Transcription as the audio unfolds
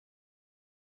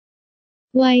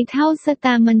ไวทัลสต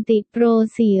าร์มัลติโปร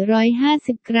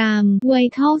450 กรัมไว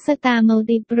ทัลสตาร์มัล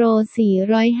ติโปร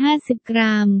450 ก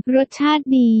รัมรสชาติ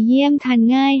ดีเยี่ยมทาน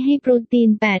ง่ายให้โปรตีน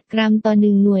8 กรัมต่อ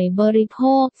1หน่วยบริโภ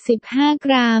ค15 ก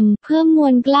รัมเพิ่มมว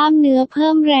ลกล้ามเนื้อเพิ่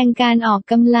มแรงการออก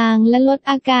กำลังและลด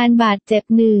อาการบาดเจ็บ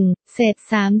1/3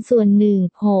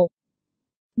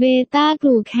 เบต้าก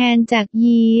ลูแคนจาก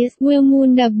ยีสต์เวลมูล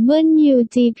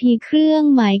WGP เครื่อง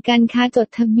หมายการค้าจด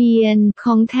ทะเบียนข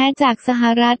องแท้จากสห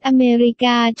รัฐอเมริก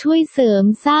าช่วยเสริม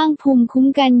สร้างภูมิคุ้ม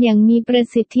กันอย่างมีประ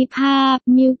สิทธิภาพ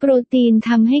มิลค์โปรตีนท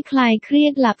ำให้คลายเครีย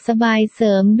ดหลับสบายเส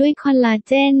ริมด้วยคอลลา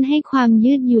เจนให้ความ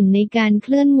ยืดหยุ่นในการเค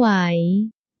ลื่อนไหว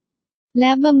แล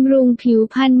ะบำรุงผิว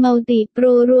พรรณมัลติโปร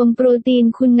รวมโปรตีน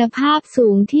คุณภาพสู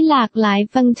งที่หลากหลาย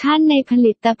ฟังก์ชันในผ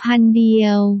ลิตภัณฑ์เดีย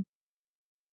ว